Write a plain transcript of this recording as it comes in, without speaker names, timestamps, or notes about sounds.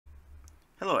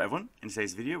Hello everyone, in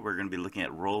today's video we're going to be looking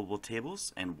at rollable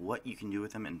tables and what you can do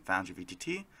with them in Foundry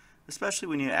VTT, especially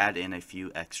when you add in a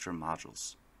few extra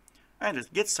modules. Alright, to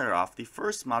get started off, the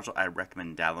first module I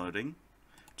recommend downloading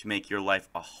to make your life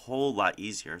a whole lot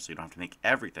easier so you don't have to make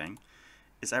everything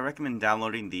is I recommend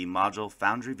downloading the module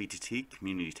Foundry VTT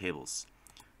Community Tables.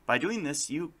 By doing this,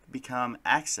 you become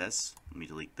access, let me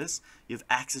delete this, you have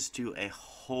access to a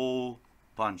whole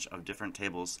bunch of different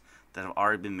tables that have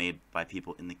already been made by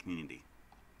people in the community.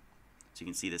 So you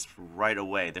can see this right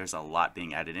away. There's a lot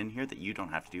being added in here that you don't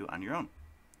have to do on your own.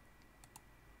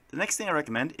 The next thing I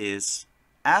recommend is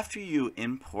after you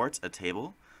import a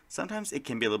table, sometimes it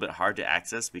can be a little bit hard to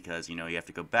access because you have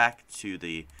to go back to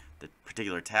the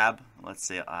particular tab. Let's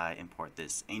say I import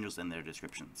this, angels and their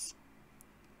descriptions.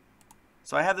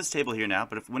 So I have this table here now,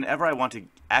 but whenever I want to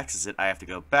access it, I have to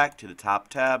go back to the top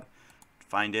tab,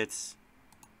 find it,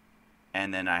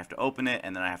 and then I have to open it,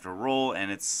 and then I have to roll, and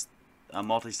it's a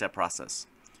multi-step process.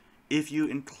 If you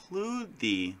include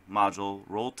the module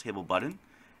roll table button,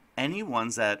 any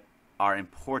ones that are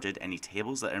imported, any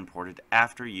tables that are imported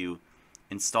after you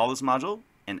install this module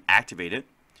and activate it,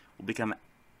 will become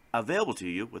available to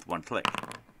you with one click.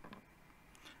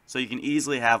 So you can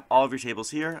easily have all of your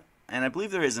tables here, and I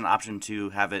believe there is an option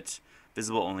to have it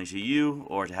visible only to you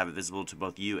or to have it visible to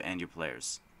both you and your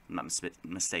players. I'm not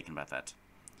mistaken about that.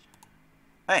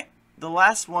 Alright. The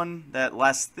last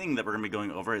thing that we're going to be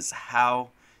going over is how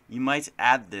you might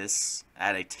add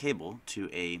a table to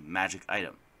a magic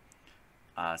item.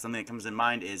 Something that comes in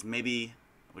mind is maybe,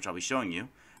 which I'll be showing you,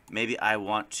 maybe I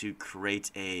want to create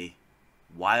a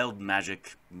wild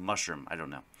magic mushroom, I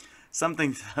don't know.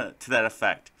 Something to that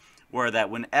effect, where that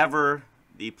whenever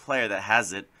the player that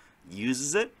has it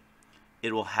uses it,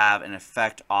 it will have an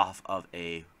effect off of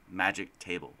a magic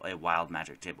table, a wild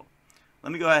magic table.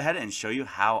 Let me go ahead and show you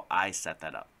how I set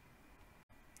that up.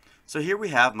 So here we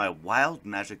have my wild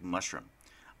magic mushroom.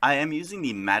 I am using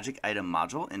the magic item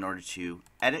module in order to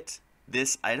edit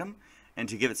this item and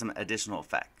to give it some additional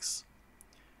effects.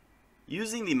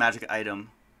 Using the magic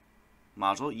item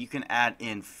module, you can add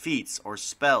in feats or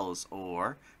spells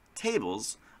or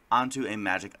tables onto a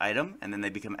magic item, and then they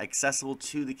become accessible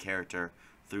to the character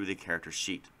through the character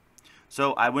sheet.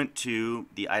 So I went to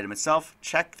the item itself,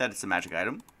 check that it's a magic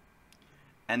item,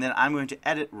 and then I'm going to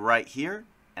edit right here,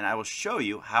 and I will show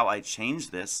you how I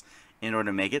change this in order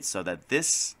to make it so that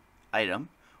this item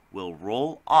will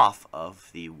roll off of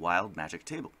the wild magic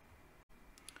table.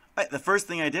 All right, the first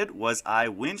thing I did was I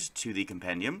went to the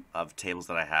compendium of tables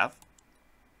that I have,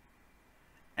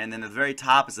 and then at the very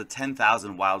top is the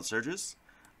 10,000 wild surges.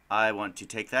 I want to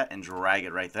take that and drag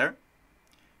it right there,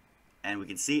 and we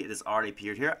can see it has already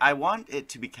appeared here. I want it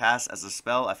to be cast as a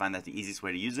spell. I find that the easiest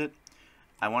way to use it.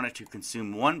 I want it to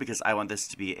consume 1 because I want this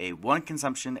to be a 1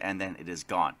 consumption and then it is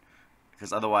gone.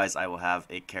 Because otherwise I will have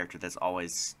a character that's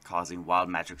always causing wild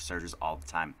magic surges all the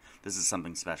time. This is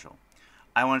something special.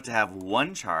 I want it to have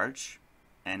 1 charge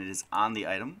and it is on the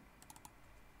item.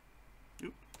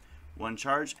 1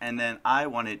 charge, and then I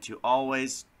want it to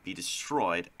always be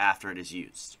destroyed after it is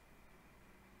used.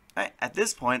 Alright, at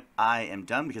this point I am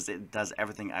done because it does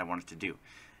everything I want it to do.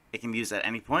 It can be used at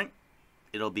any point.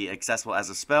 It'll be accessible as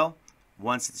a spell.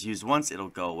 Once it's used once, it'll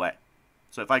go away.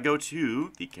 So if I go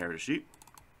to the character sheet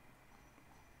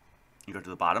and go to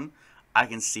the bottom, I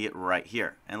can see it right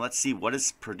here. And let's see what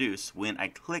is produced when I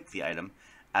click the item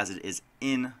as it is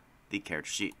in the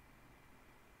character sheet.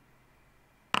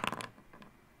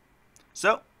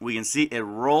 So we can see it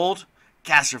rolled.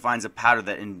 Caster finds a powder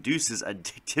that induces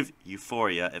addictive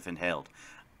euphoria if inhaled.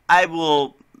 I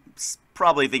will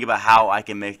probably think about how I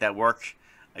can make that work.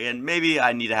 Again, maybe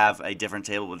I need to have a different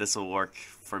table, but this will work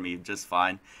for me just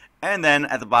fine. And then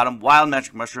at the bottom, wild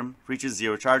magic mushroom reaches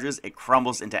 0 charges, it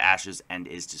crumbles into ashes and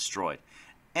is destroyed.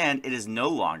 And it is no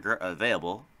longer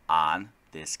available on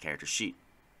this character sheet.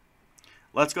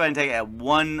 Let's go ahead and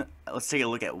take a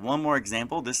look at one more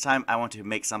example. This time I want to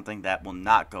make something that will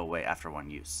not go away after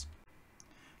one use.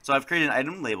 So I've created an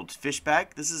item labeled fish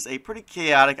bag. This is a pretty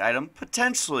chaotic item,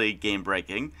 potentially game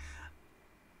breaking,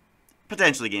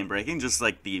 just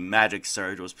like the magic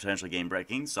surge was potentially game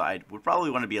breaking, so I would probably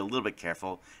want to be a little bit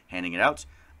careful handing it out.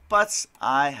 But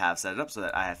I have set it up so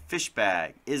that I have fish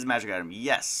bag is a magic item.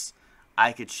 Yes,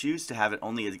 I could choose to have it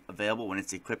only available when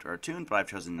it's equipped or attuned, but I've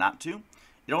chosen not to.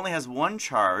 It only has 1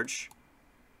 charge,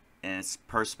 and it's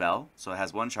per spell, so it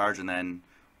has 1 charge, and then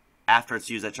after it's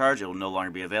used that charge, it will no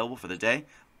longer be available for the day.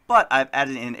 But I've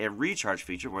added in a recharge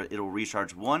feature where it will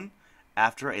recharge 1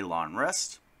 after a long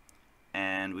rest.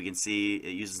 And we can see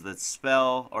it uses the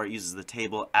spell, or it uses the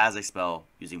table as a spell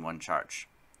using 1 charge.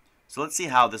 So let's see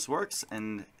how this works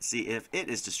and see if it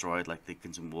is destroyed like the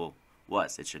consumable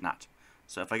was. It should not.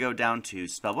 So if I go down to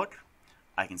Spellbook,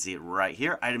 I can see it right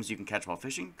here. Items you can catch while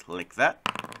fishing. Click that.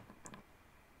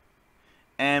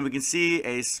 And we can see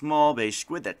a small beige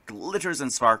squid that glitters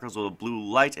and sparkles with a blue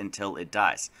light until it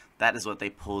dies. That is what they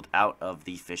pulled out of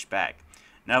the fish bag.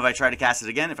 Now if I try to cast it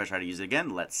again, if I try to use it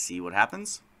again, let's see what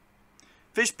happens.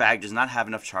 Fish bag does not have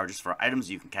enough charges for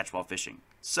items you can catch while fishing.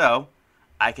 So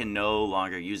I can no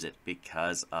longer use it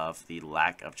because of the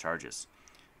lack of charges.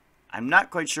 I'm not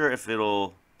quite sure if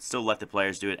it'll still let the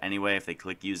players do it anyway, if they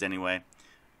click use anyway.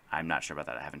 I'm not sure about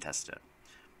that. I haven't tested it.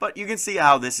 But you can see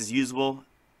how this is usable,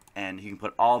 and you can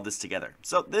put all of this together.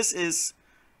 So these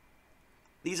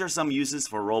are some uses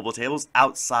for rollable tables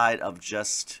outside of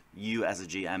just you as a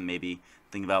GM maybe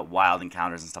thinking about wild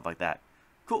encounters and stuff like that.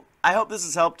 Cool. I hope this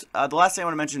has helped. The last thing I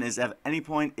want to mention is at any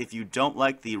point, if you don't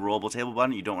like the rollable table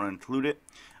button, you don't want to include it,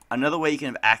 another way you can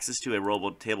have access to a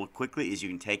rollable table quickly is you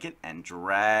can take it and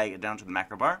drag it down to the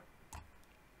macro bar.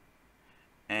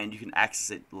 And you can access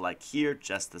it like here,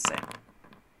 just the same.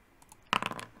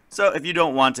 So if you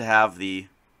don't want to have the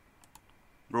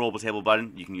rollable table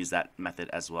button, you can use that method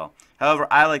as well. However,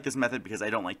 I like this method because I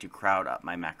don't like to crowd up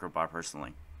my macro bar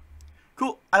personally.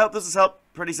 Cool. I hope this has helped.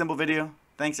 Pretty simple video.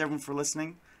 Thanks everyone for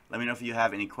listening. Let me know if you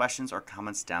have any questions or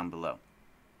comments down below.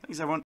 Thanks everyone.